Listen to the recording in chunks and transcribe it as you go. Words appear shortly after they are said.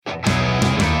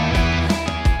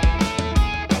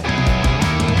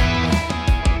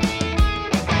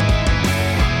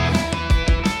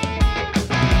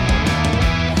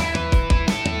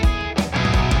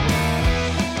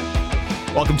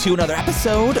to another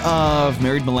episode of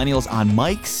Married Millennials on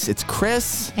Mics. It's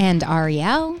Chris. And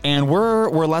Ariel. And we're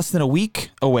less than a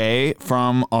week away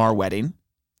from our wedding.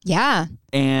 Yeah.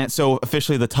 And so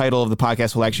officially the title of the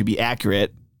podcast will actually be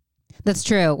accurate. That's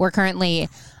true. We're currently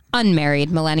unmarried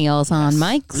millennials on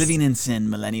Mics. Living in sin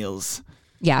millennials.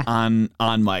 Yeah. On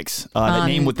Mics.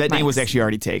 That name was actually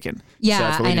already taken. Yeah, so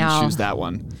that's why we didn't know. choose that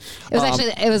one. It was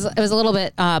actually it was a little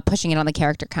bit pushing it on the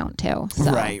character count too.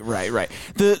 So. Right.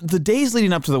 The days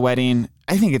leading up to the wedding,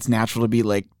 I think it's natural to be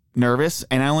like nervous,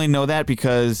 and I only know that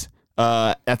because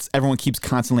that's everyone keeps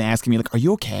constantly asking me like, "Are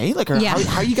you okay? Like, how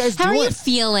are you guys doing? How are you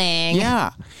feeling?"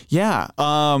 Yeah.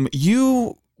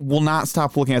 You will not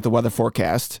stop looking at the weather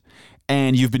forecast.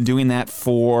 And you've been doing that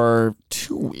for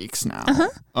 2 weeks now.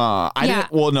 Uh-huh.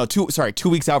 2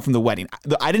 weeks out from the wedding.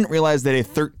 I didn't realize that a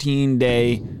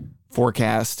 13-day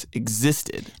forecast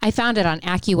existed. I found it on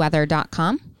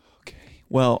AccuWeather.com. Okay.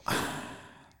 Well,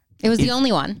 it was the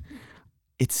only one.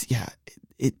 It's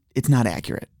not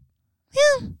accurate.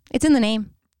 Yeah, it's in the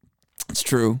name. It's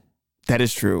true. That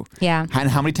is true. Yeah. And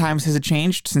how many times has it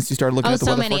changed since you started looking at the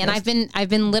weather forecast? So many. And I've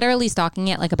been literally stalking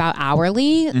it like about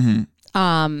hourly. Mm-hmm.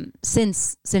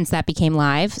 Since that became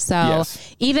live. So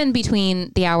even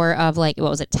between the hour of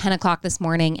 10 o'clock this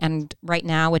morning and right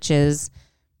now, which is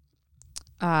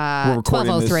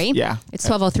 12:03. Yeah. It's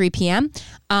 12:03 p.m.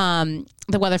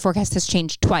 The weather forecast has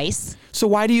changed twice. So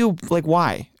why do you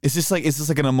why? Is this like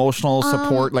an emotional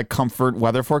support, comfort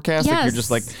weather forecast? Yes. Like you're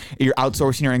just you're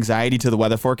outsourcing your anxiety to the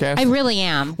weather forecast? I really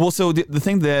am. Well, so the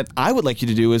thing that I would like you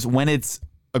to do is when it's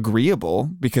agreeable,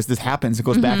 because this happens, it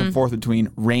goes back and forth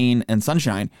between rain and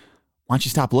sunshine. Why don't you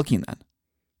stop looking then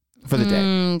for the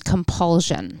day?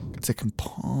 Compulsion. It's a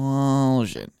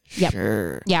compulsion. Yep.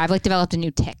 Sure. Yeah, I've developed a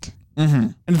new tick. Mm-hmm.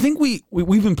 And I think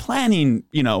we've been planning,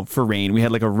 for rain. We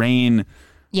had a rain.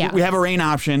 Yeah. We have a rain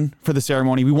option for the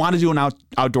ceremony. We want to do an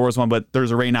outdoors one, but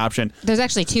there's a rain option. There's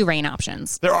actually two rain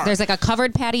options. There are. There's a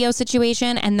covered patio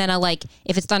situation, and then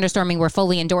if it's thunderstorming, we're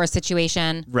fully indoors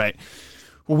situation. Right.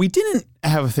 What we didn't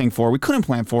have a thing for, we couldn't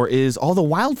plan for, is all the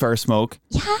wildfire smoke.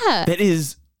 Yeah. That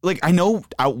is, I know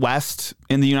out west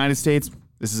in the United States,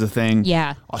 this is a thing.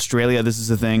 Yeah. Australia, this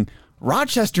is a thing.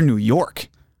 Rochester, New York.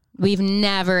 We've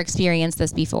never experienced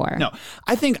this before. No.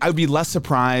 I think I would be less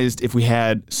surprised if we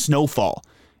had snowfall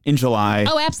in July.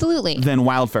 Oh, absolutely. Than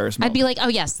wildfire smoke. I'd be like, oh,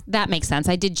 yes, that makes sense.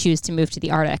 I did choose to move to the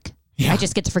Arctic. Yeah. I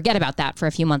just get to forget about that for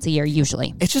a few months a year,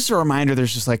 usually. It's just a reminder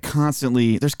there's just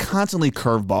constantly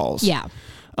curveballs. Yeah.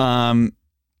 And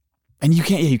you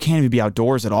can't even be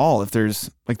outdoors at all if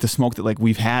there's the smoke that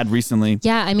we've had recently.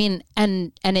 Yeah, I mean,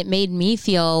 and it made me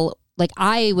feel like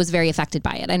I was very affected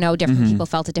by it. I know different people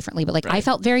felt it differently, but I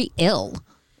felt very ill,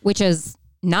 which is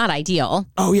not ideal.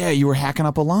 Oh yeah, you were hacking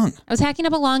up a lung. I was hacking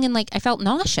up a lung and I felt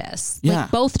nauseous. Yeah.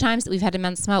 Both times that we've had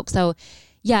immense smoke. So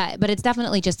yeah, but it's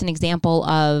definitely just an example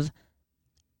of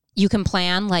you can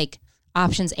plan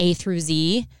options A through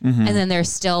Z, and then there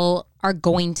still are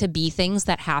going to be things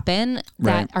that happen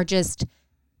that are just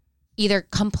either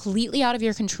completely out of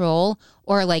your control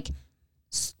or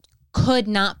could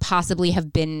not possibly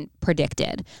have been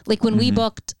predicted. When we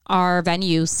booked our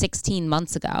venue 16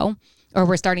 months ago, or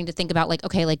we're starting to think about what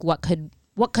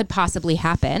could possibly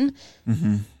happen.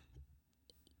 Mm-hmm.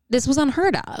 This was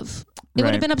unheard of. It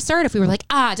would have been absurd if we were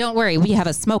don't worry, we have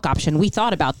a smoke option. We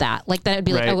thought about that. That would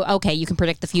be oh, okay, you can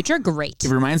predict the future? Great. It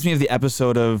reminds me of the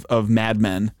episode of Mad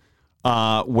Men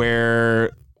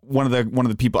where one of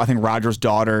the people, I think Roger's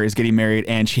daughter, is getting married,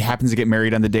 and she happens to get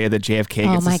married on the day that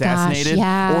JFK gets assassinated. Gosh,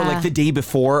 yeah. Or the day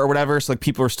before or whatever. So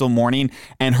people are still mourning,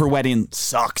 and her wedding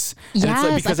sucks. Yes,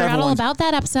 and it's because I forgot all about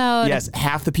that episode. Yes,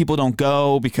 half the people don't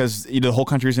go because the whole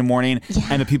country's in mourning,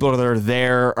 and the people that are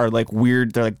there are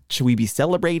weird. They're should we be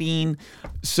celebrating?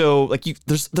 So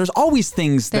there's always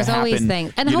things that happen. There's always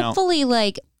things, and hopefully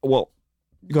well,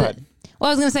 go ahead. Well,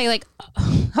 I was going to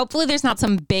say, hopefully there's not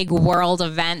some big world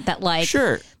event that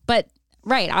Sure. But,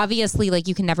 right, obviously,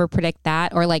 you can never predict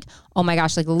that. Or, oh my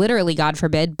gosh, literally, God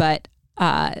forbid. But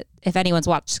if anyone's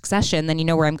watched Succession, then you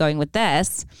know where I'm going with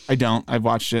this. I don't. I've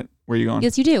watched it. Where are you going?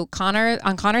 Yes, you do.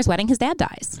 On Connor's wedding, his dad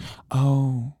dies.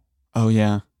 Oh,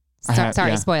 yeah.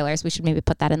 Sorry, spoilers. We should maybe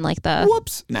put that in the...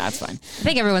 Whoops. Nah, it's fine. I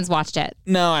think everyone's watched it.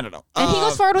 No, I don't know. And he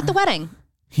goes forward with the wedding.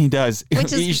 He does.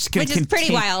 Which is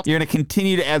pretty wild. You're going to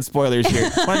continue to add spoilers here.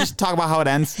 Want to just talk about how it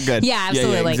ends? Good. Yeah,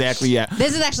 absolutely. Yeah, exactly, yeah.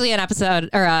 This is actually an episode,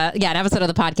 an episode of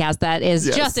the podcast that is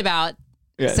just about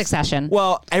Succession.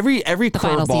 Well, every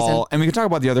curveball, and we can talk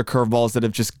about the other curveballs that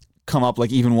have just come up,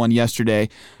 even one yesterday.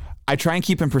 I try and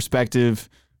keep in perspective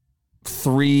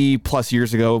 3+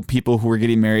 years ago, people who were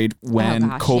getting married when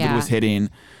COVID was hitting,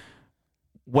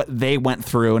 what they went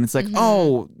through. And it's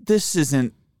oh, this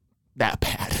isn't that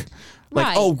bad. Like,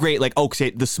 Right. oh, great. Like, oh, say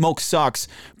the smoke sucks.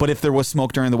 But if there was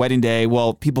smoke during the wedding day,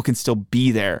 well, people can still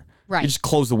be there. Right. You just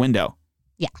close the window.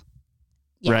 Yeah,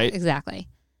 Right? exactly.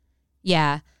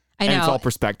 Yeah, I know. And it's all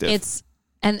perspective. It's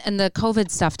and the COVID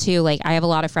stuff too. Like I have a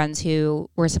lot of friends who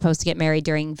were supposed to get married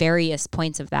during various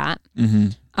points of that.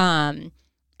 And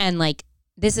like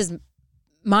this is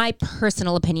my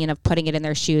personal opinion of putting it in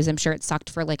their shoes. I'm sure it sucked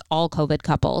for like all COVID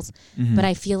couples, but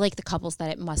I feel like the couples that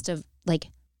it must have like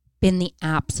been the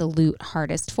absolute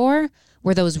hardest for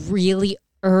were those really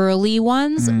early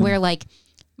ones where like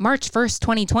March 1st,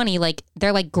 2020, like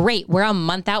they're like, great, we're a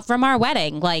month out from our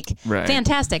wedding. Like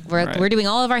fantastic. We're doing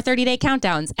all of our 30-day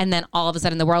countdowns. And then all of a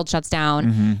sudden the world shuts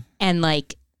down and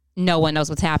like no one knows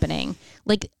what's happening.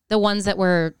 Like the ones that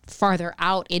were farther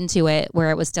out into it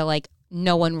where it was still like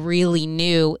no one really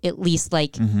knew, at least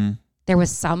like there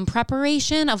was some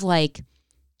preparation of like,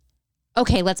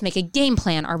 okay, let's make a game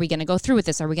plan. Are we going to go through with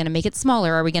this? Are we going to make it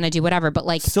smaller? Are we going to do whatever? But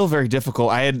like, still very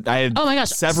difficult. I had oh my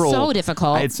gosh, so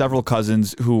difficult. I had several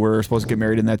cousins who were supposed to get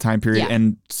married in that time period,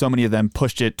 and so many of them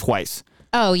pushed it twice.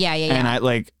 Oh yeah. And I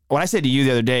like what I said to you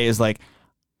the other day is like,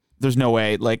 there's no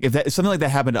way. Like if something like that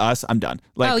happened to us, I'm done.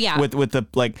 Like with the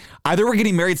like either we're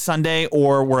getting married Sunday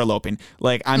or we're eloping.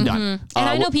 Like I'm done. And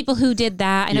I know people who did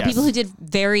that. I know people who did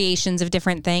variations of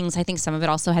different things. I think some of it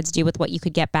also had to do with what you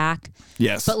could get back.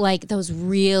 Yes. But like those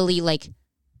really like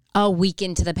a week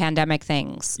into the pandemic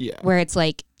things where it's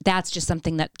like that's just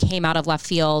something that came out of left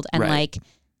field and like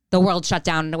the world shut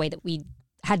down in a way that we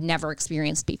had never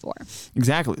experienced before.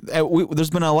 Exactly. There's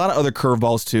been a lot of other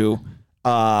curveballs too.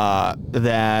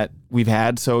 That we've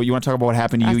had. So you want to talk about what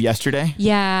happened to you yesterday?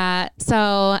 Yeah.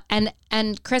 So,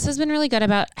 and Chris has been really good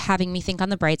about having me think on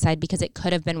the bright side because it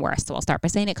could have been worse. So I'll start by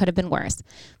saying it could have been worse,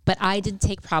 but I did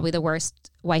take probably the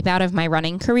worst wipeout of my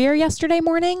running career yesterday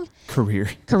morning. Career.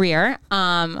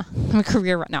 I'm a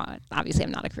career. No, obviously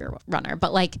I'm not a career runner,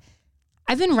 but like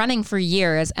I've been running for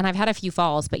years and I've had a few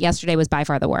falls, but yesterday was by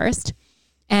far the worst.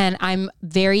 And I'm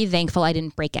very thankful I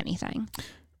didn't break anything.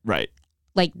 Right.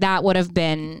 Like that would have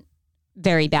been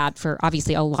very bad for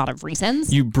obviously a lot of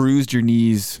reasons. You bruised your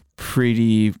knees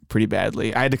pretty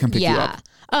badly. I had to come pick you up.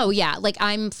 Oh yeah. Like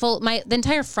I'm full, the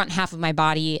entire front half of my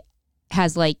body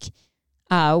has like,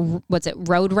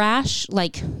 road rash?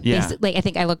 Like, like I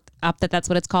think I looked up that's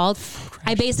what it's called.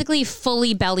 I basically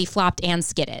fully belly flopped and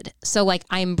skidded. So like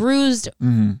I'm bruised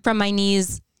from my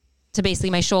knees to basically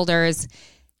my shoulders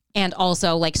and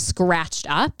also like scratched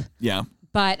up. Yeah.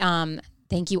 But,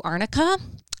 thank you, Arnica.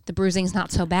 The bruising's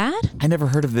not so bad. I never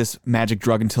heard of this magic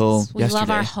drug until yesterday. We love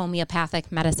our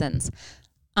homeopathic medicines.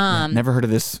 Never heard of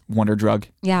this wonder drug.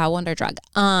 Yeah, wonder drug.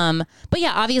 But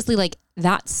yeah, obviously like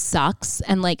that sucks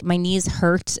and like my knees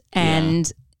hurt and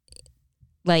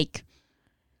like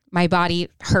my body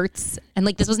hurts and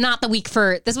like this was not the week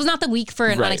for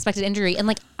an unexpected injury and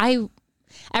like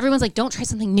everyone's like don't try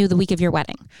something new the week of your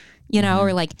wedding, you know,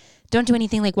 or like don't do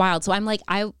anything like wild. So I'm like,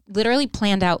 I literally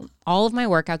planned out all of my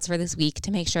workouts for this week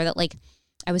to make sure that like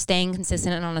I was staying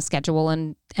consistent and on a schedule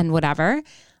and whatever.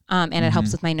 And it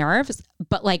helps with my nerves,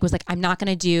 but like was like, I'm not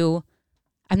going to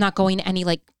any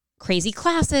like crazy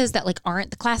classes that like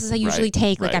aren't the classes I usually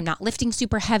take. Like I'm not lifting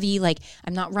super heavy. Like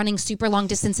I'm not running super long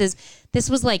distances. This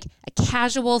was like a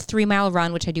casual 3-mile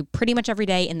run, which I do pretty much every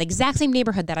day in the exact same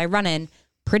neighborhood that I run in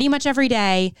pretty much every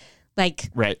day. Like,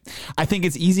 right. I think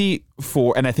it's easy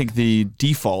and I think the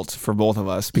default for both of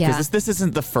us, because this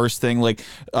isn't the first thing. Like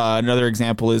another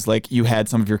example is like you had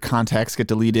some of your contacts get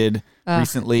deleted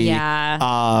recently.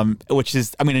 Yeah. Which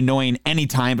is, I mean, annoying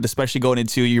anytime, but especially going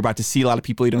into, you're about to see a lot of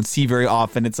people you don't see very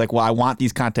often. It's like, well, I want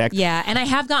these contacts. Yeah. And I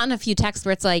have gotten a few texts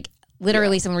where it's like,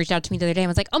 literally someone reached out to me the other day and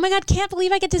was like, oh my God, can't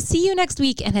believe I get to see you next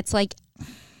week. And it's like,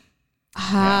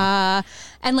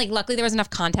 and like luckily there was enough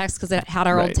context because it had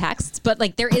our old texts, but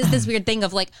like there is this weird thing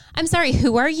of like, I'm sorry,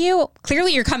 who are you?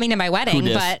 Clearly you're coming to my wedding,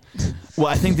 but well,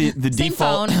 I think the same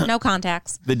default phone, no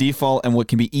contacts. The default and what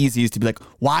can be easy is to be like,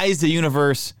 why is the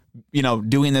universe,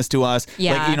 doing this to us?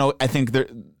 Yeah. Like, I think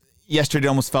yesterday it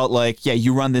almost felt like,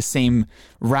 you run this same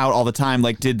route all the time.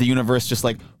 Like, did the universe just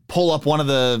like pull up one of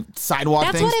the sidewalk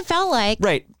things? That's what it felt like.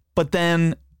 Right. But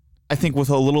then I think with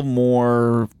a little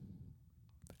more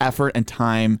effort and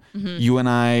time, you and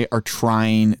I are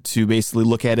trying to basically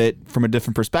look at it from a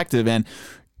different perspective, and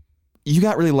you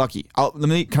got really lucky.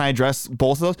 Can I address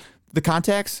both of those? The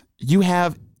contacts, you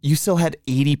still had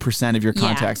 80% of your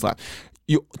contacts left.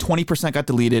 20% got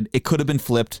deleted. It could have been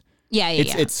flipped.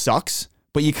 It sucks,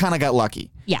 but you kind of got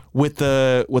lucky. Yeah. With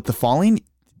the falling,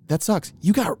 that sucks.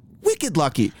 You got wicked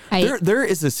lucky. There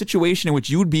is a situation in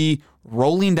which you would be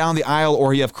rolling down the aisle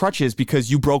or you have crutches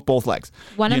because you broke both legs.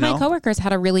 One of my coworkers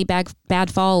had a really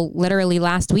bad fall literally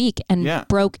last week and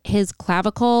broke his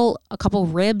clavicle, a couple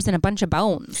ribs, and a bunch of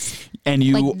bones. And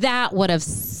like that would have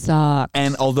sucked.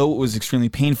 And although it was extremely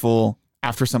painful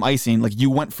after some icing, like you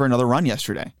went for another run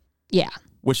yesterday. Yeah.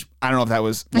 Which I don't know if that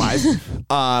was wise,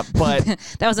 but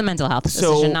that was a mental health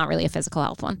decision, not really a physical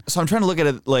health one. So I'm trying to look at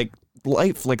it like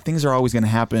life, like things are always going to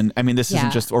happen. I mean, this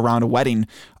isn't just around a wedding.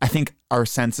 I think our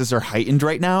senses are heightened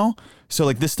right now. So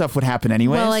like this stuff would happen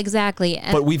anyways. Well, exactly.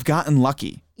 But we've gotten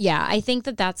lucky. Yeah. I think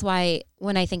that's why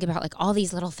when I think about like all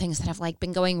these little things that have like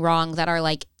been going wrong that are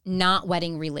like not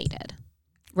wedding related.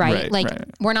 Right.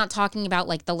 We're not talking about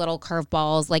like the little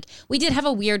curveballs. Like we did have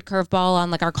a weird curveball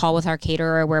on like our call with our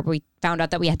caterer where we found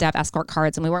out that we had to have escort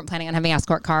cards and we weren't planning on having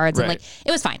escort cards. And like,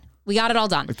 it was fine. We got it all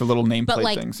done. Like the little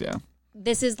nameplate things. Yeah.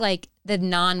 This is like the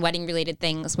non-wedding related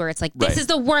things where it's like, this is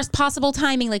the worst possible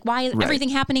timing. Like why is everything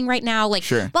happening right now? Like,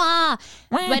 blah.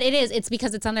 But it's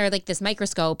because it's under like this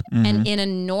microscope. And in a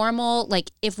normal,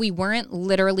 like if we weren't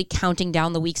literally counting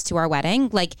down the weeks to our wedding,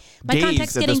 like my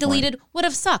contacts getting deleted would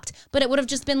have sucked, but it would have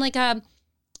just been like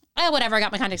whatever, I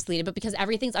got my contacts deleted. But because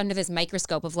everything's under this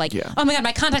microscope of like, oh my God,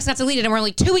 my contacts got deleted and we're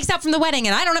only 2 weeks out from the wedding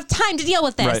and I don't have time to deal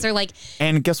with this. Or like,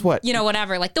 and guess what? You know,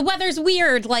 whatever. Like the weather's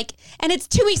weird, like, and it's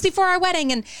 2 weeks before our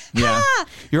wedding. And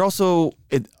you're also,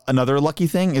 another lucky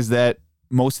thing is that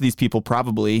most of these people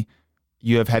probably,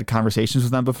 you have had conversations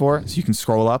with them before, so you can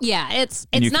scroll up. Yeah, it's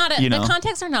not the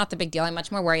contacts are not the big deal. I'm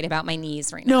much more worried about my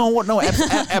knees right now. No,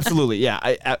 absolutely,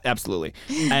 yeah, absolutely.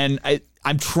 And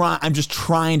I'm just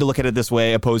trying to look at it this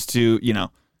way, opposed to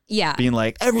being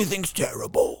like everything's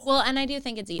terrible. Well, and I do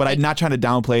think it's, but I'm not trying to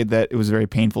downplay that it was very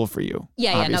painful for you.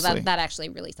 Yeah, no, that actually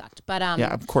really sucked. But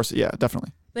yeah, of course, yeah,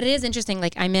 definitely. But it is interesting.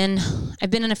 Like I've been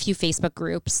in a few Facebook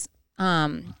groups,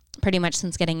 pretty much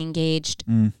since getting engaged.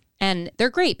 And they're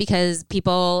great because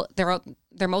people,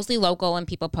 they're mostly local and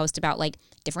people post about like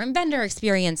different vendor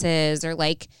experiences or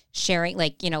like sharing,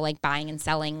 like, like buying and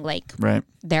selling like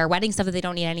their wedding stuff that they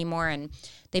don't need anymore. And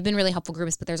they've been really helpful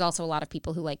groups, but there's also a lot of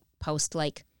people who like post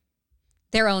like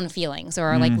their own feelings or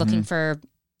are like looking for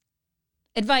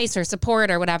advice or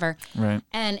support or whatever. Right.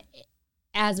 And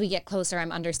as we get closer,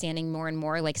 I'm understanding more and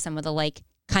more like some of the like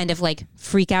kind of like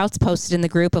freak outs posted in the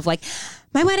group of like,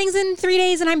 my wedding's in 3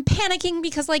 days and I'm panicking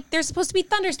because like there's supposed to be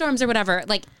thunderstorms or whatever.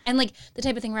 Like, and like the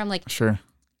type of thing where I'm like, sure.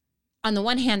 On the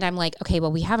one hand, I'm like, okay,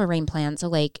 well, we have a rain plan. So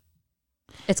like,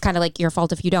 it's kind of like your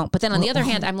fault if you don't. But then on the other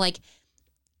hand, I'm like,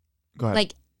 go ahead.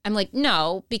 Like, I'm like,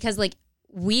 no, because like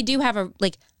we do have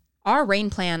our rain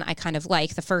plan. I kind of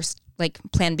like the first, like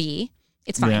plan B.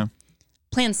 It's fine. Yeah.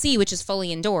 Plan C, which is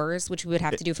fully indoors, which we would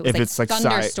have to do if it was like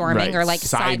thunderstorming or like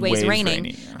sideways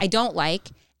raining. I don't like.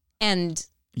 And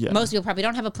most people probably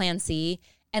don't have a plan C.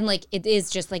 And like, it is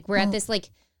just like, we're at this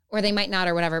like, or they might not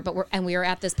or whatever, but we are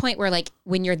at this point where like,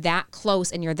 when you're that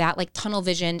close and you're that like tunnel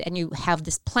visioned and you have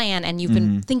this plan and you've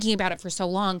been thinking about it for so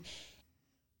long,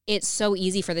 it's so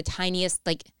easy for the tiniest,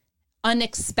 like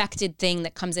unexpected thing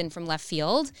that comes in from left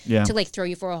field to like throw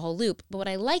you for a whole loop. But what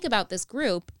I like about this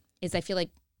group is I feel like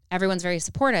everyone's very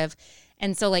supportive.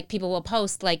 And so like people will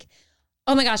post like,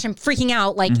 oh my gosh, I'm freaking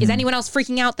out. Like, is anyone else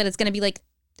freaking out that it's going to be like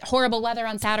horrible weather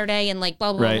on Saturday and like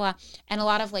blah, blah, blah, blah. And a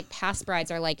lot of like past brides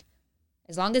are like,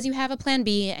 as long as you have a plan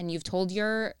B and you've told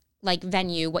your like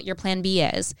venue what your plan B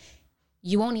is,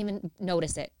 you won't even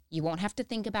notice it. You won't have to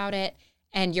think about it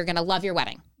and you're going to love your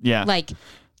wedding. Yeah. Like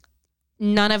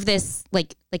none of this,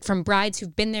 like from brides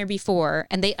who've been there before,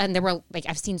 and there were like,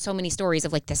 I've seen so many stories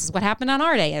of like, this is what happened on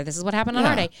our day, and this is what happened on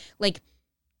our day. Like,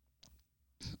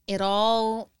 it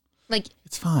all, like,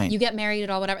 it's fine. You get married, it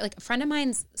all, whatever. Like, a friend of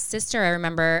mine's sister, I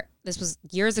remember, this was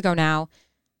years ago now,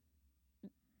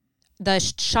 the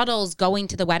shuttles going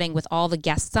to the wedding with all the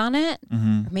guests on it,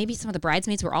 or maybe some of the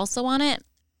bridesmaids were also on it,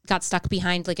 got stuck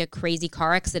behind like a crazy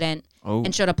car accident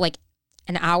and showed up like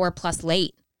an hour plus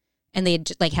late. And they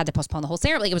like had to postpone the whole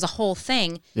ceremony. Like it was a whole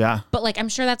thing. Yeah. But like, I'm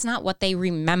sure that's not what they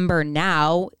remember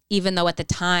now, even though at the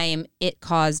time it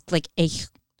caused like a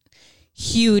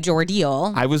huge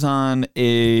ordeal. I was on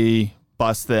a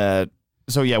bus one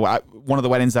of the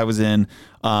weddings I was in,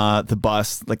 the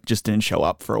bus like just didn't show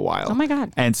up for a while. Oh my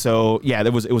God. And so, yeah,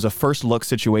 it was a first look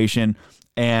situation.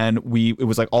 And it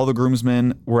was like all the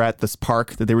groomsmen were at this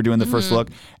park that they were doing the first look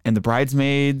and the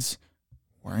bridesmaids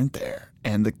weren't there.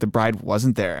 And the bride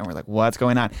wasn't there. And we're like, what's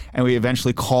going on? And we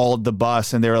eventually called the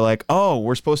bus and they were like, oh,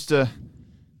 we're supposed to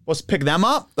pick them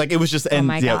up? Like it was just, and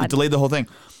it delayed the whole thing.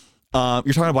 You're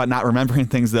talking about not remembering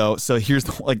things though. So here's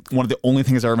one of the only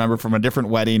things I remember from a different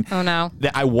wedding. Oh no.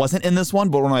 That I wasn't in this one,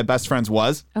 but one of my best friends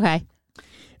was. Okay.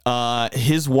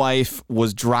 His wife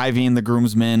was driving the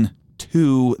groomsmen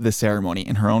to the ceremony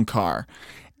in her own car.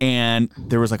 And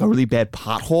there was like a really bad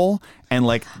pothole, and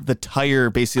like the tire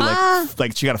basically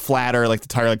like she got a flatter, like the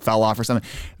tire like fell off or something.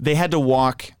 The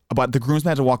groomsmen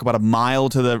had to walk about a mile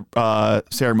to the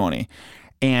ceremony.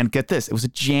 And get this, it was a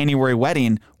January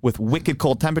wedding with wicked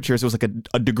cold temperatures. It was like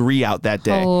a degree out that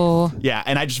day. Oh. Yeah,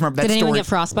 and I just remember that story. Did anyone get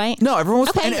frostbite? No, everyone was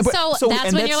okay. So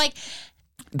that's when you're like,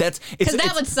 because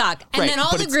that would suck. And then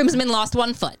all the groomsmen lost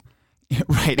 1 foot.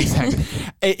 Right, exactly.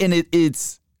 And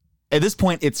it's at this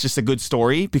point, it's just a good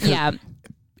story because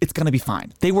it's gonna be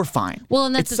fine. They were fine. Well,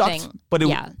 and that's the thing. But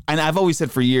and I've always said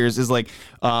for years is like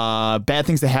bad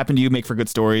things that happen to you make for good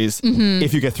stories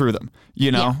if you get through them.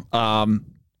 You know. Yeah.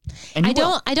 And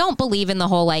I don't believe in the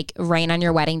whole like rain on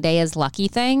your wedding day is lucky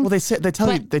thing. Well, they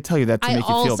tell you that to make you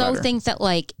feel better. I also think that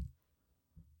like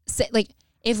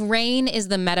if rain is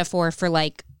the metaphor for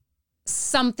like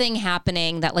something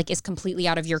happening that like is completely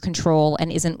out of your control and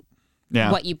isn't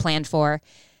what you planned for,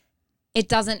 it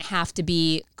doesn't have to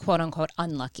be quote unquote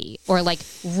unlucky or like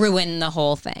ruin the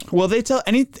whole thing. Well, they tell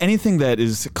anything that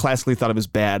is classically thought of as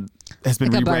bad has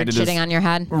been like rebranded a bird shitting on your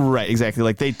head. Right, exactly.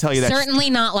 Like they tell you that certainly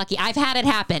not lucky. I've had it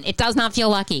happen. It does not feel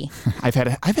lucky. I've had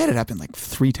it happen like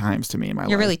 3 times to me in my life.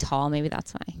 You're really tall. Maybe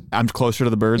that's why. I'm closer to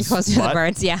the birds. You're closer to the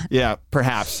birds. Yeah. Yeah,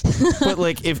 perhaps. But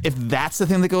like if that's the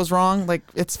thing that goes wrong, like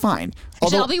it's fine.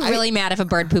 Although I'll be really mad if a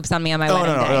bird poops on me on my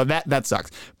wedding day. No, that sucks.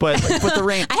 But the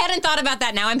rain. I hadn't thought about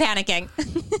that. Now I'm panicking.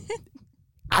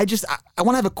 I want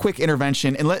to have a quick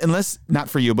intervention, unless not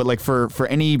for you, but like for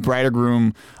any bride or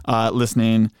groom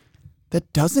listening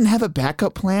that doesn't have a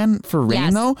backup plan for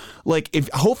rain though. Like if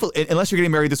hopefully, unless you're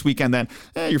getting married this weekend, then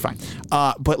you're fine.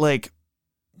 But like,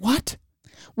 what?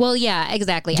 Well, yeah,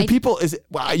 exactly.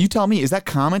 You tell me, is that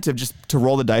common to just to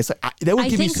roll the dice? Like, that would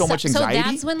give me so much anxiety.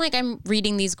 So that's when like I'm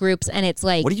reading these groups and it's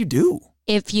like, what do you do?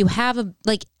 If you have and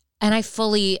I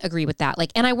fully agree with that.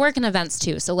 Like, and I work in events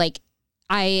too. So like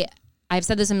I've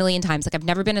said this a million times. Like I've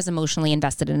never been as emotionally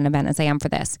invested in an event as I am for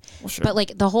this. Well, sure. But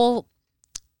like the whole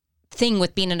thing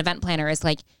with being an event planner is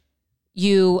like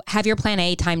you have your plan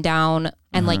A timed down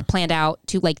and like planned out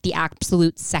to like the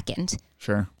absolute second.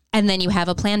 Sure. And then you have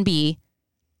a plan B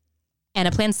and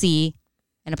a plan C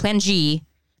and a plan G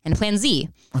and a plan Z.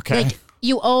 Okay. Like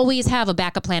you always have a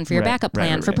backup plan for your backup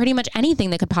plan for pretty much anything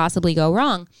that could possibly go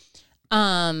wrong.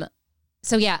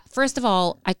 So yeah, first of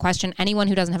all, I question anyone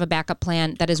who doesn't have a backup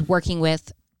plan that is working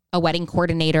with a wedding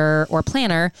coordinator or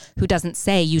planner who doesn't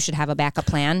say you should have a backup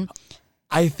plan.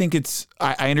 I think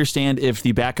I understand if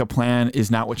the backup plan is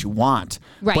not what you want.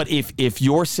 Right. But if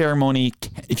your ceremony,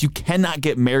 if you cannot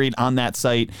get married on that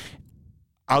site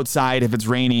outside, if it's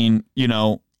raining, you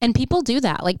know. And people do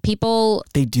that. Like people.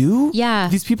 They do? Yeah.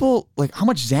 These people, like how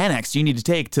much Xanax do you need to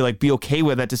take to like be okay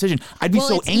with that decision? I'd be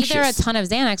so anxious. Either a ton of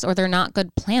Xanax or they're not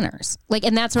good planners. Like,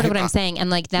 and that's sort of what I'm saying. And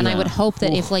like, then I would hope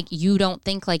that if like you don't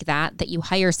think like that you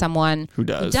hire someone who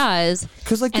does.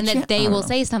 Because like, and that they will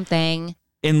say something.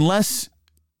 Unless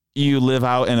you live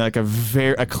out in like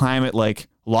a climate like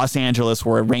Los Angeles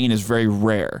where rain is very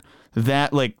rare.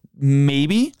 That like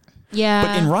maybe. Yeah.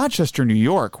 But in Rochester, New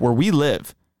York, where we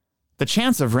live, the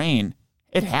chance of rain,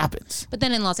 it happens. But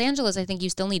then in Los Angeles, I think you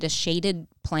still need a shaded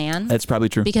plan. That's probably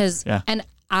true. Because, and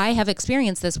I have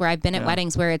experienced this where I've been at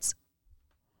weddings where it's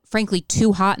frankly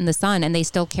too hot in the sun and they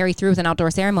still carry through with an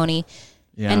outdoor ceremony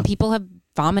and people have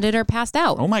vomited or passed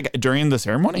out. Oh my God. During the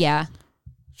ceremony? Yeah.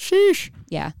 Sheesh.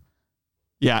 Yeah.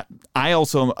 Yeah, I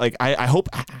also like. I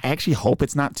actually hope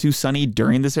it's not too sunny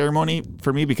during the ceremony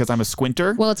for me because I'm a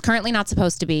squinter. Well, it's currently not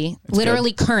supposed to be. It's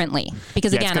literally good. Currently,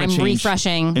 because again, I'm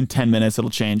refreshing. In 10 minutes, it'll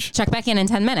change. Check back in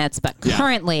 10 minutes, but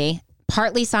currently,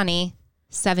 partly sunny,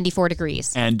 74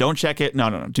 degrees. And don't check it.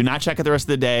 No. Do not check it the rest of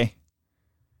the day.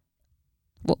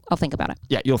 Well, I'll think about it.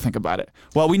 Yeah, you'll think about it.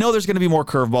 Well, we know there's going to be more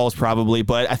curveballs probably,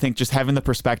 but I think just having the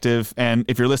perspective, and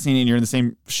if you're listening and you're in the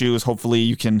same shoes, hopefully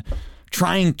you can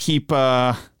try and keep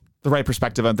the right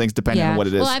perspective on things depending on what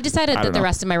it is. Well, I've decided that the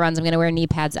rest of my runs I'm going to wear knee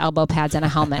pads, elbow pads, and a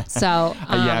helmet. So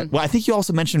yeah. Well, I think you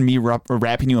also mentioned me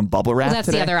wrapping you in bubble wrap. Well, that's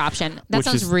today, the other option. That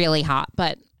sounds really hot,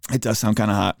 but it does sound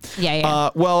kind of hot.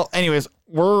 Yeah. Well, anyways,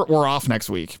 we're off next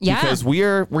week because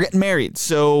we're getting married.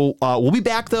 So we'll be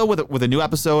back though with a new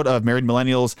episode of Married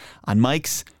Millennials on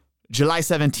Mike's July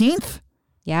 17th.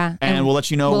 Yeah. And we'll let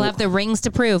you know. We'll have the rings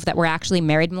to prove that we're actually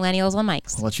married millennials on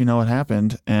Mike's. We'll let you know what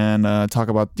happened and talk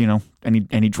about,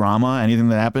 any drama, anything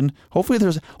that happened. Hopefully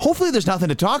there's nothing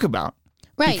to talk about.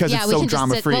 Right. Because it's so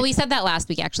drama free. Well, we said that last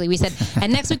week, actually. We said,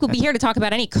 and next week we'll be here to talk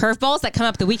about any curveballs that come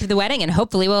up the week of the wedding, and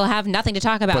hopefully we'll have nothing to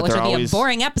talk about, which will be a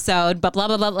boring episode, but blah,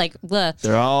 blah, blah, like, blah.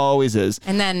 There always is.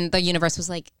 And then the universe was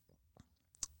like,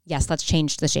 yes, let's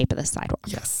change the shape of this sidewalk.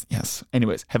 Yes.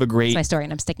 Anyways, have a great... That's my story,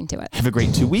 and I'm sticking to it. Have a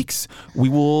great 2 weeks. We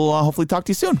will hopefully talk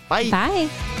to you soon. Bye. Bye.